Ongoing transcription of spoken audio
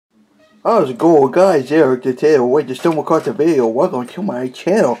How's it going, guys? Eric the Tater Rager, still across the video. Welcome to my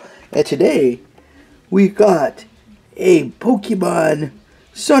channel. And today, we got a Pokemon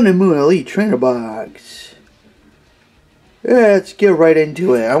Sun and Moon Elite Trainer Box. Let's get right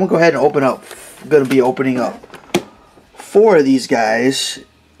into it. I'm going to go ahead and open up. I'm going to be opening up 4 of these guys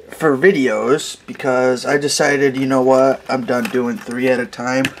for videos because I decided, you know what, I'm done doing 3 at a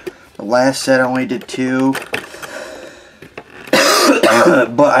time. The last set I only did 2.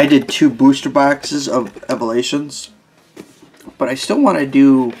 But I did 2 booster boxes of Evolutions. But I still want to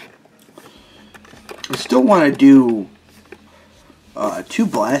do 2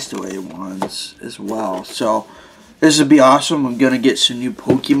 Blastaway ones as well. So this would be awesome. I'm gonna get some new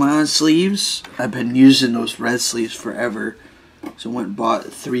Pokemon sleeves. I've been using those red sleeves forever. So I went and bought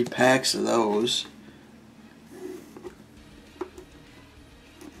 3 packs of those.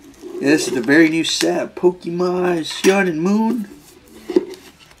 This is the very new set, Pokemon Sun and Moon.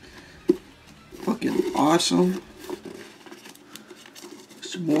 Fucking awesome.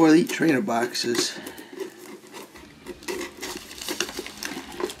 Some more Elite Trainer boxes.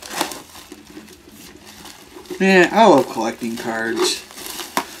 Man, I love collecting cards.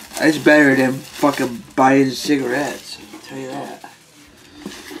 It's better than fucking buying cigarettes, I'll tell you that.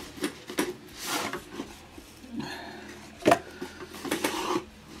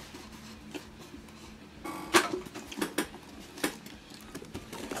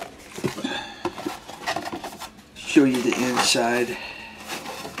 Show you the inside.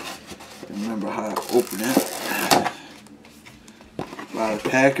 Remember how to open it. Wow, the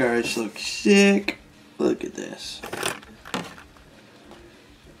pack cards look sick. Look at this.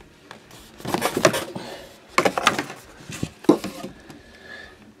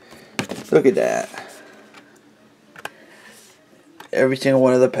 Look at that. Every single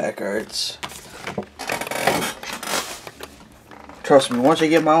one of the pack cards. Trust me, once I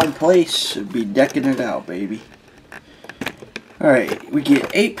get my own place, I'll be decking it out, baby. Alright, we get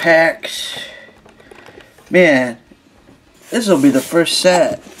 8 packs. Man, this will be the first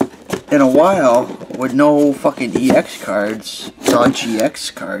set in a while with no fucking EX cards. It's all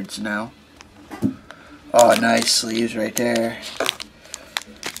GX cards now. Oh, nice sleeves right there.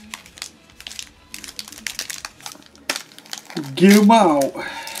 Get them out.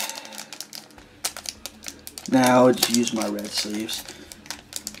 Now I'll just use my red sleeves.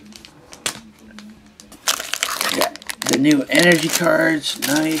 Yeah, the new energy cards,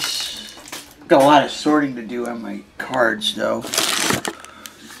 nice. Got a lot of sorting to do on my cards though.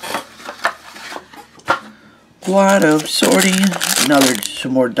 A lot of sorting.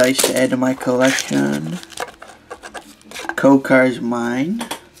 Some more dice to add to my collection. Code cards mine.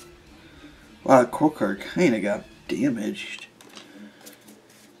 Wow, the code card kinda got damaged.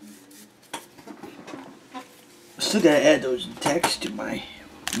 Still gotta add those texts to my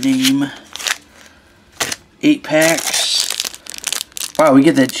name. 8 packs. Wow, we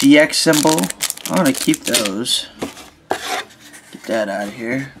get the GX symbol. I want to keep those. Get that out of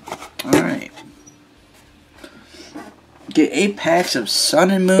here. Alright. Get 8 packs of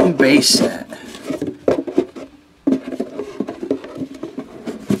Sun and Moon base set.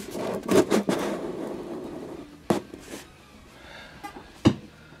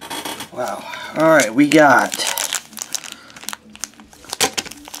 Wow. Alright, we got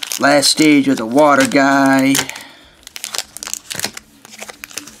last stage of the water guy.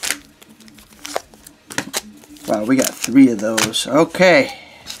 Wow, we got 3 of those. Okay.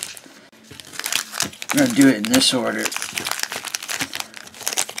 I'm going to do it in this order.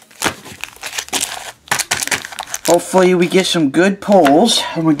 Hopefully we get some good pulls.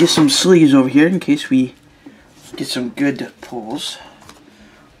 I'm going to get some sleeves over here in case we get some good pulls.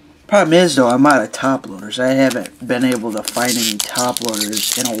 Problem is though, I'm out of top loaders. I haven't been able to find any top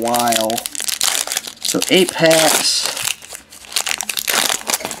loaders in a while. So 8 packs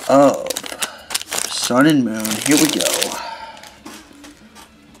of Sun and Moon. Here we go.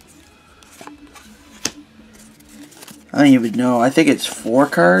 I don't even know. I think it's 4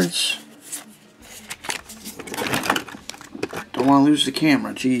 cards. Don't want to lose the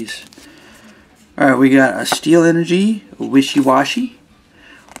camera. Jeez. Alright, we got a Steel Energy, a Wishy-Washy,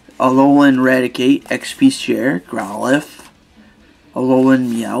 Alolan Raticate, XP Share, Growlithe, Alolan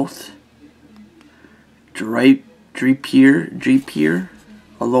Meowth, Drapier,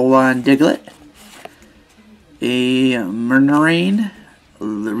 Alolan Diglett, a Murnaine,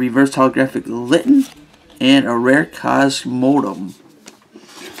 Reverse Holographic Litten, and a Rare Cosmodem.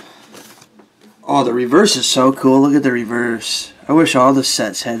 Oh, the reverse is so cool. Look at the reverse. I wish all the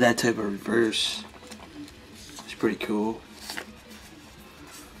sets had that type of reverse. It's pretty cool.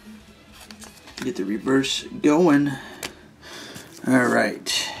 Get the reverse going.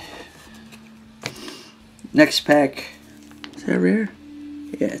 Alright. Next pack. Is that rare?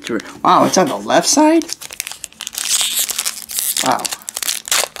 Yeah, it's rare. Wow, it's on the left side? Wow.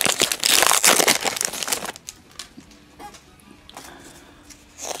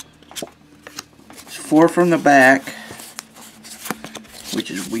 It's 4 from the back,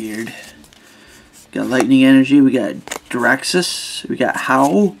 which is weird. Got Lightning Energy, we got Drexus, we got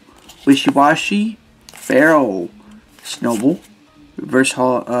Howl, Wishy-Washy, Pharaoh, Snowball, Reverse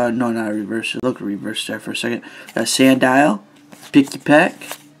Hall, no, not reverse, look reverse there for a second. Got Sandile, Picky Peck,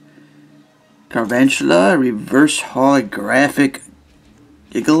 Carvantula, Reverse Holographic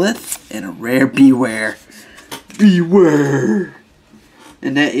Gigalith, and a rare Beware. Beware!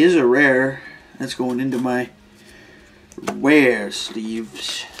 And that is a rare. That's going into my wear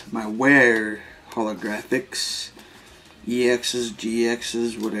sleeves. My wear holographics. EXs,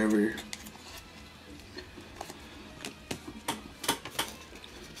 GXs, whatever.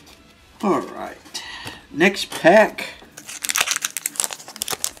 Alright. Next pack.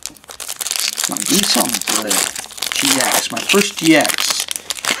 Come on, give me something good. GX. My first GX.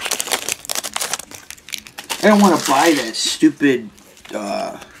 I don't want to buy that stupid,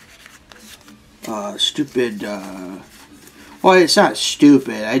 well, it's not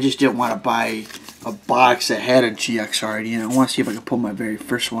stupid. I just didn't want to buy a box that had a GX already. And I want to see if I can pull my very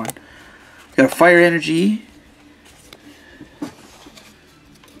first one. Got a Fire Energy. I'm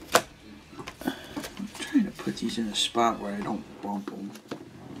trying to put these in a spot where I don't bump them.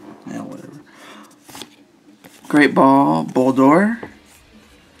 Yeah, whatever. Great Ball, Boldore,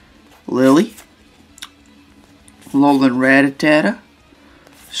 Lily, Alolan Rattata,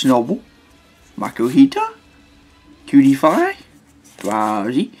 Snowball, Makuhita, Cutie-Fi,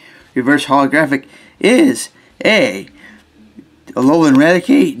 Drowsy. Reverse Holographic is a Alolan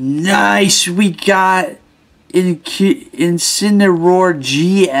Raticate. Nice! We got Incineroar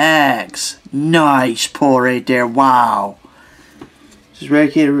GX. Nice pull right there. Wow. This is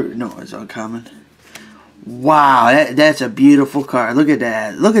Raticate. No, it's uncommon. Wow, that's a beautiful card. Look at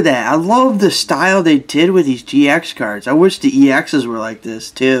that. Look at that. I love the style they did with these GX cards. I wish the EXs were like this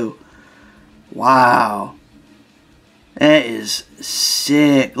too. Wow. That is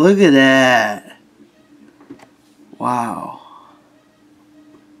sick. Look at that. Wow.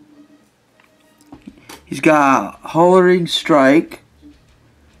 He's got Hollering Strike.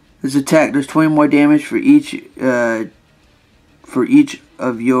 His attack does 20 more damage for each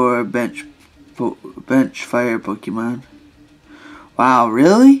of your bench fire Pokemon. Wow,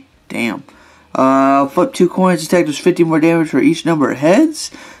 really? Damn. Flip 2 coins, attack does 50 more damage for each number of heads.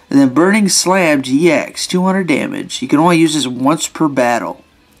 And then Burning Slam GX, 200 damage. You can only use this once per battle.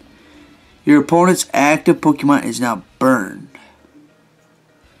 Your opponent's active Pokemon is now burned.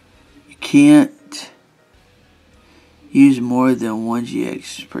 You can't use more than 1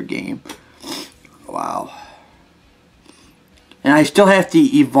 GX per game. Wow. And I still have to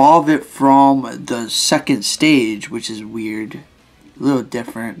evolve it from the second stage, which is weird. A little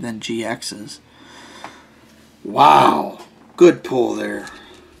different than GXs. Wow. Good pull there.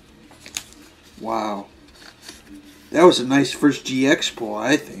 Wow. That was a nice first GX pull,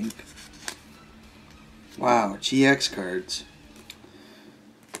 I think. Wow, GX cards.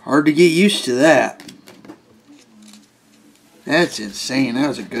 Hard to get used to that. That's insane. That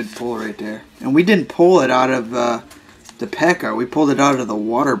was a good pull right there. And we didn't pull it out of the pack art. We pulled it out of the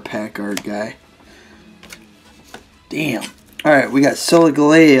water pack art guy. Damn. Alright, we got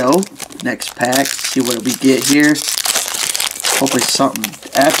Solgaleo. Next pack. See what we get here. Hopefully something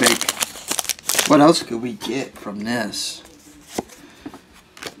epic. What else could we get from this?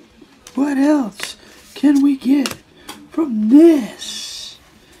 What else can we get from this?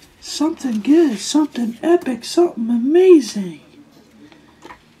 Something good, something epic, something amazing.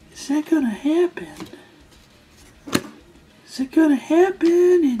 Is that gonna happen? Is it gonna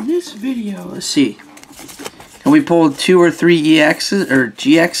happen in this video? Let's see. Can we pull 2 or 3 EXs or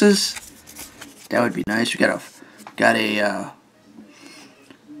GXs? That would be nice. We got a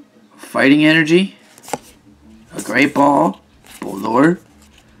Fighting Energy, a Great Ball, Boldore,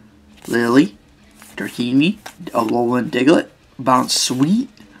 Lily, Darkini, Alolan Diglett, Bounce Sweet,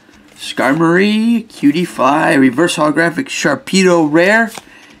 Skarmory, Cutie-Fi, Reverse Holographic Sharpedo Rare,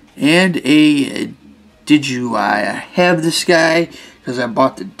 and a Digui. I have this guy because I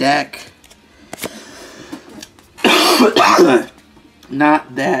bought the deck.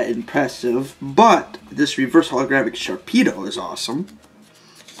 Not that impressive, but this Reverse Holographic Sharpedo is awesome.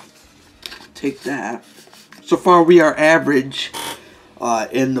 Take that. So far we are average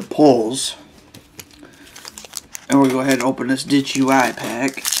in the pulls. And we'll go ahead and open this Digui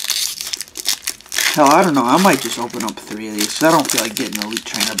pack. Hell, I don't know. I might just open up 3 of these. I don't feel like getting the Elite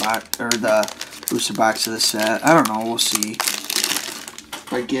Trainer box or the booster box of the set. I don't know. We'll see.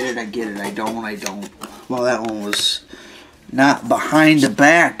 If I get it, I get it. I don't, I don't. Well, that one was not behind the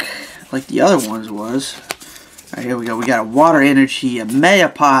back like the other ones was. Alright, here we go. We got a Water Energy, a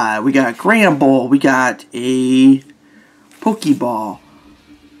Metapod, we got a Gramble, we got a Pokeball,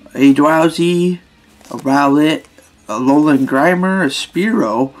 a Drowsy, a Rowlet, a Alolan Grimer, a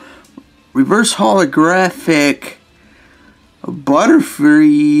Spearow, Reverse Holographic, a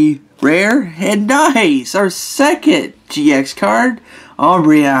Butterfree, Rare, and nice! Our second GX card,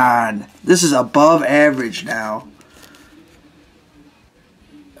 Umbreon. This is above average now.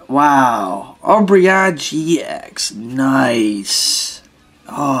 Wow. Umbreon GX. Nice.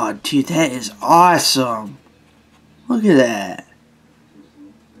 Oh, dude, that is awesome. Look at that.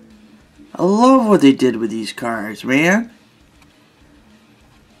 I love what they did with these cards, man.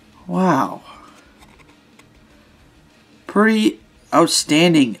 Wow. Pretty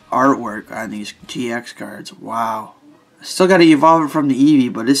outstanding artwork on these GX cards. Wow. I still got to evolve it from the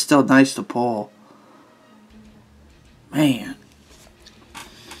Eevee, but it's still nice to pull. Man.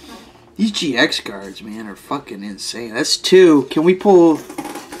 These GX cards, man, are fucking insane. That's 2. Can we pull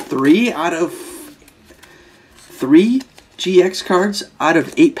 3 out of 3 GX cards out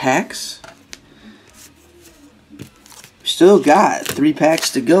of 8 packs? Still got 3 packs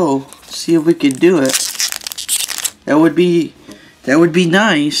to go. See if we can do it. That would be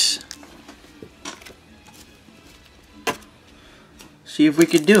nice. See if we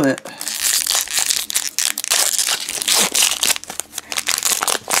could do it.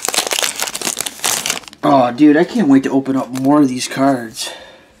 Oh, dude, I can't wait to open up more of these cards.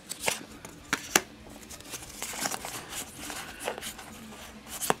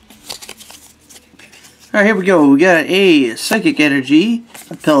 Alright, here we go. We got a Psychic Energy,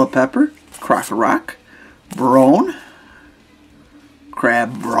 a Pelipper, Crocorock, Brone,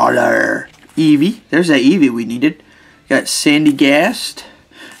 Crabrawler, Eevee. There's that Eevee we needed. Got Sandygast.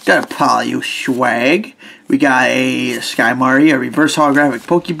 Got a Poliwag. We got a Skymari, a Reverse Holographic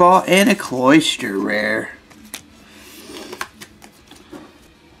Pokeball, and a Cloyster Rare.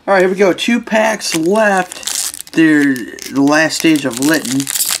 Alright, here we go. 2 packs left. They're the last stage of Litten.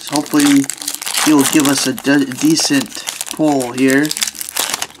 So hopefully he'll give us a decent pull here.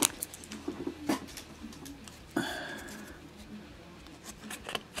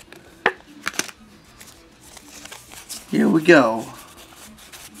 Here we go.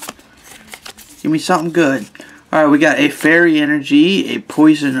 Give me something good. Alright, we got a Fairy Energy, a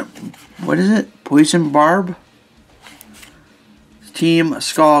Poison... What is it? Poison Barb? Team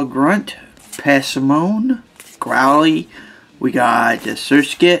Skull Grunt, Passimone, Growly. We got a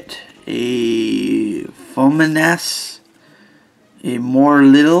Surskit, a Fomaness, a More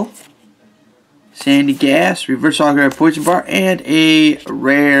Little, Sandygast, Reverse Holographic Poison Bar, and a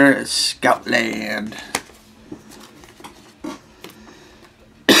Rare Scoutland.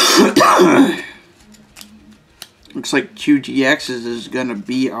 Looks like QGXs is going to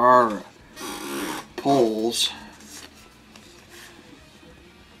be our pulls.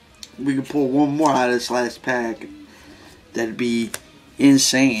 We can pull one more out of this last pack. That'd be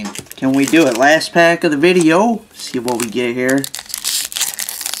insane. Can we do it? Last pack of the video. See what we get here.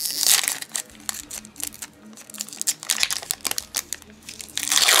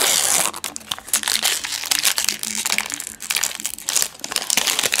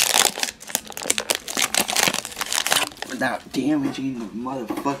 Without damaging the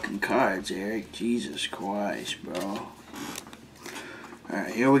motherfucking cards, Eric. Jesus Christ, bro.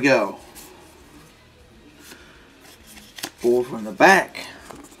 Alright, here we go. Pull from the back.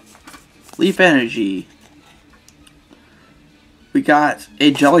 Leaf Energy. We got a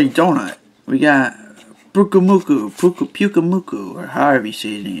Jelly Donut. We got Pukamuku, or however you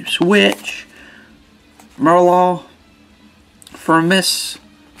say his name. Switch. Merlaw. Firmus.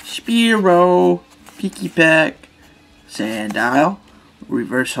 Spearow. Pikipek. Sandile,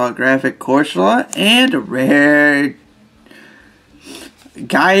 Reverse Holographic Corsola, and a Rare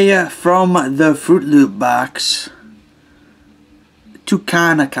Gaia from the Fruit Loop box.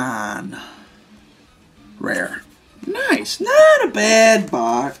 Tukanakan. Rare. Nice. Not a bad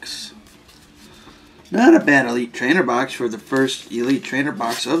box. Not a bad Elite Trainer box for the first Elite Trainer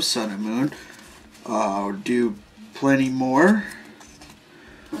box of Sun and Moon. I'll do plenty more.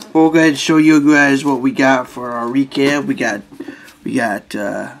 We'll go ahead and show you guys what we got for our recap. We got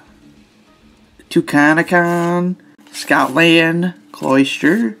Tukanakan, Scoutland,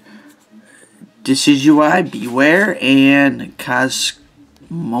 Cloyster, Decidueye, Beware, and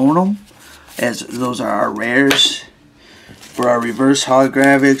Cosmonum, as those are our rares. For our reverse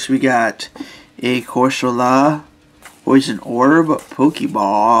holographics, we got a Corsola, Poison Orb,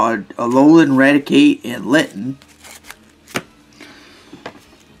 Pokeball, Alolan, Raticate, and Litten.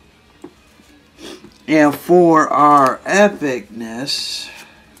 And for our epicness,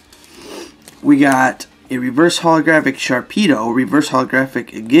 we got a reverse holographic Sharpedo, reverse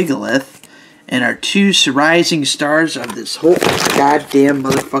holographic Gigalith, and our two rising stars of this whole goddamn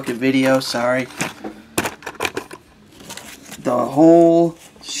motherfucking video. Sorry. The whole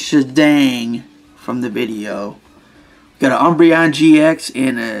shedang from the video. We got an Umbreon GX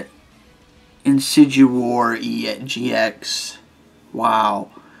and a Inciduroar GX. Wow.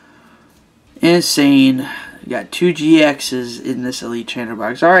 Insane. We got 2 GXs in this Elite Trainer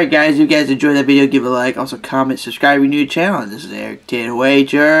box. Alright guys, if you guys enjoyed that video, give it a like. Also comment, subscribe, if you're new to the channel. This is Eric Tater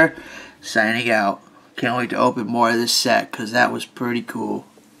Rager signing out. Can't wait to open more of this set because that was pretty cool.